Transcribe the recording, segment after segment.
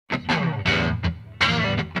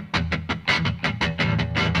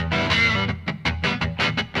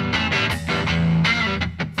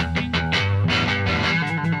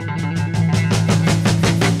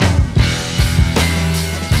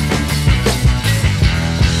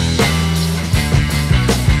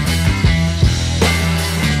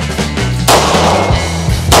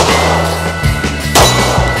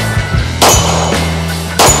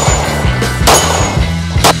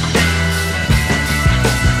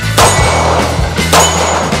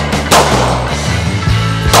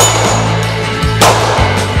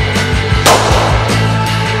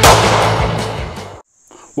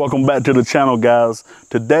Welcome back to the channel, guys.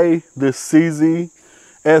 Today, this CZ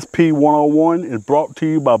sp01 is brought to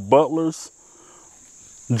you by Butler's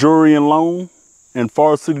Jewelry and Loan in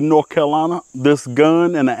Forest City, North Carolina. This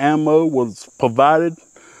gun and the ammo was provided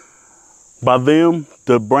by them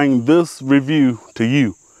to bring this review to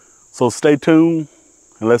you. So stay tuned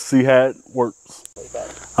and let's see how it works.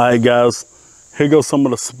 All right, guys, here goes some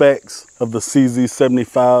of the specs of the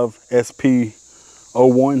CZ75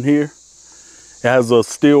 sp01 here. It has a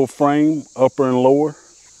steel frame, upper and lower.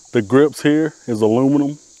 The grips here is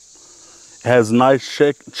aluminum. It has nice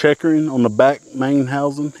checkering on the back main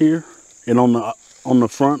housing here, and on the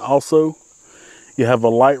front also. You have a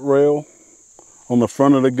light rail on the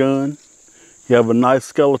front of the gun. You have a nice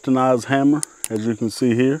skeletonized hammer, as you can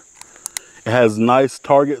see here. It has nice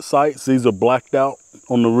target sights. These are blacked out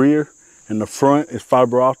on the rear, and the front is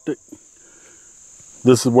fiber optic.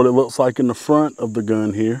 This is what it looks like in the front of the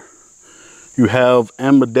gun here. You have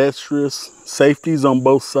ambidextrous safeties on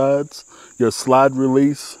both sides. Your slide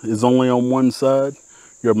release is only on one side.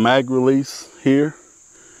 Your mag release here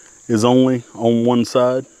is only on one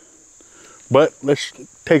side. But let's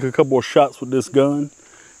take a couple of shots with this gun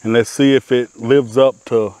and let's see if it lives up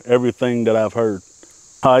to everything that I've heard.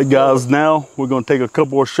 All right, guys, now we're gonna take a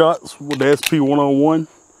couple of shots with the sp01.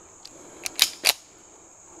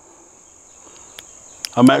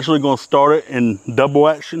 I'm actually gonna start it in double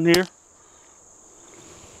action here.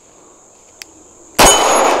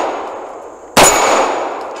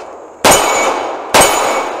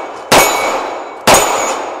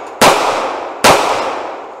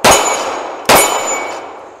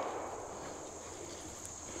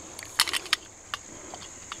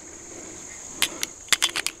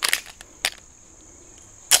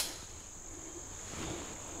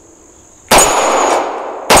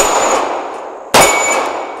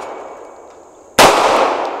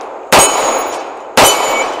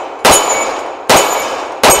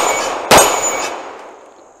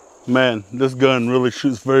 Man, this gun really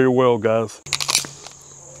shoots very well, guys.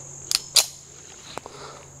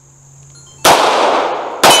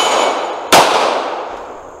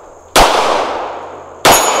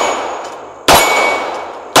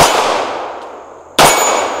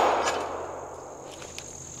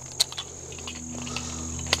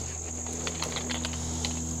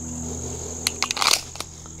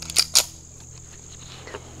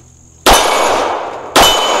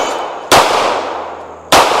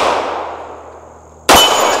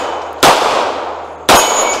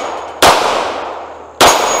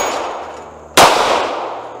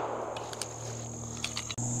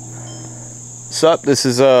 What's up? This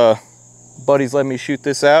is buddies let me shoot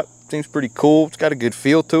this out. Seems pretty cool. It's got a good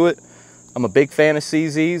feel to it. I'm a big fan of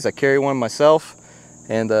CZs. I carry one myself,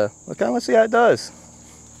 and let's see how it does.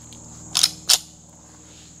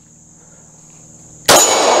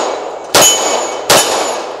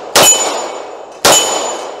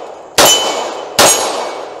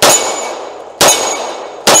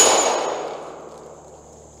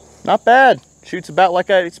 Not bad. Shoots about like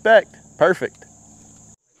I'd expect. Perfect.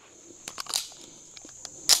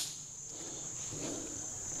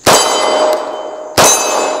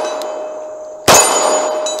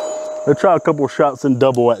 Let's try a couple of shots in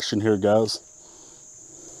double action here, guys.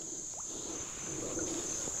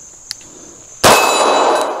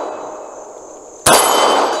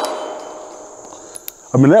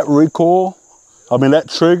 I mean, that recoil, that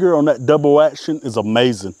trigger on that double action is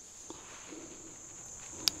amazing.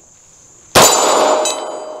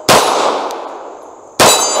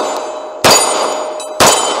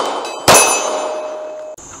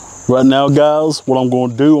 Right now, guys, what I'm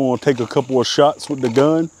going to do, I'm going to take a couple of shots with the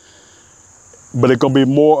gun, but it's going to be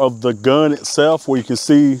more of the gun itself where you can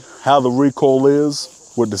see how the recoil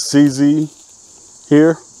is with the CZ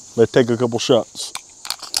here. Let's take a couple shots.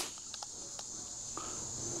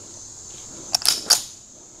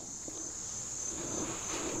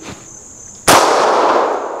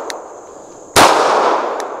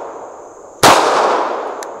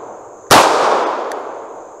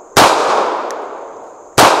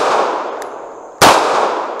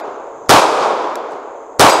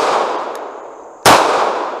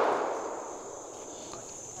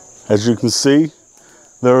 As you can see,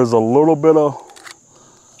 there is a little bit of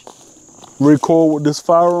recoil with this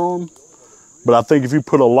firearm, but I think if you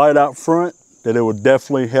put a light out front, that it would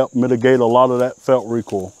definitely help mitigate a lot of that felt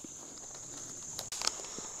recoil.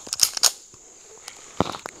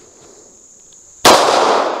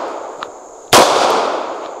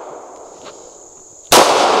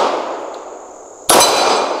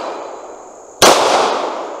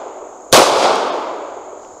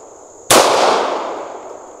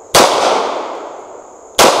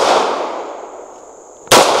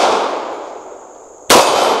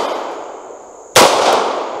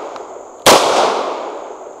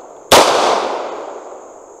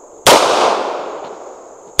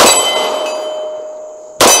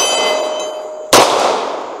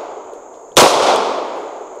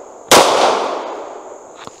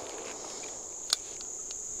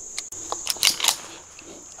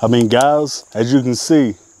 I mean, guys, as you can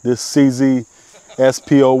see, this CZ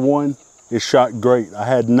sp01 is shot great. I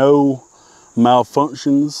had no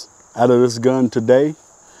malfunctions out of this gun today.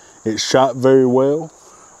 It shot very well.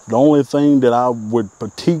 The only thing that I would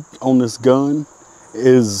critique on this gun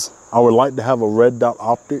is I would like to have a red dot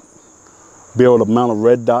optic, be able to mount a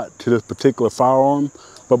red dot to this particular firearm.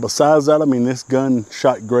 But besides that, I mean, this gun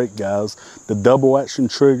shot great, guys. The double action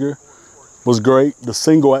trigger was great. The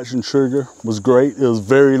single action trigger was great. It was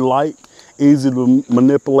very light, easy to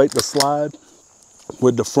manipulate the slide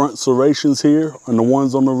with the front serrations here and the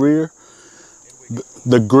ones on the rear.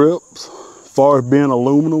 The grips, as far as being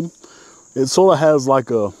aluminum, it sort of has like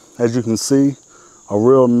a, as you can see, a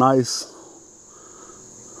real nice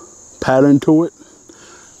pattern to it,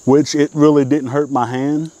 which it really didn't hurt my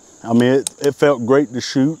hand. I mean, it felt great to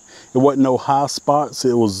shoot. It wasn't no high spots.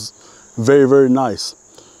 It was very, very nice.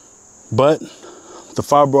 But the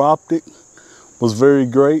fiber optic was very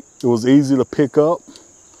great. It was easy to pick up,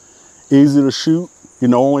 easy to shoot. You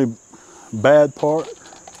know, only bad part,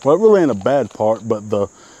 well, it really ain't a bad part, but the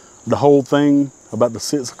whole thing about the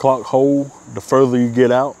 6 o'clock hole, the further you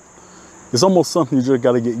get out, it's almost something you just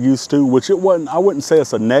got to get used to, which it wasn't. I wouldn't say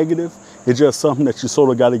it's a negative. It's just something that you sort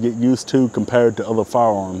of got to get used to compared to other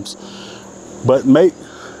firearms. But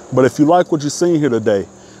if you like what you've seen here today,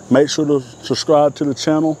 make sure to subscribe to the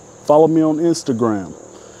channel. Follow me on Instagram.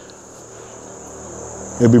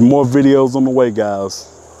 There'll be more videos on the way, guys.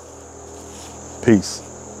 Peace.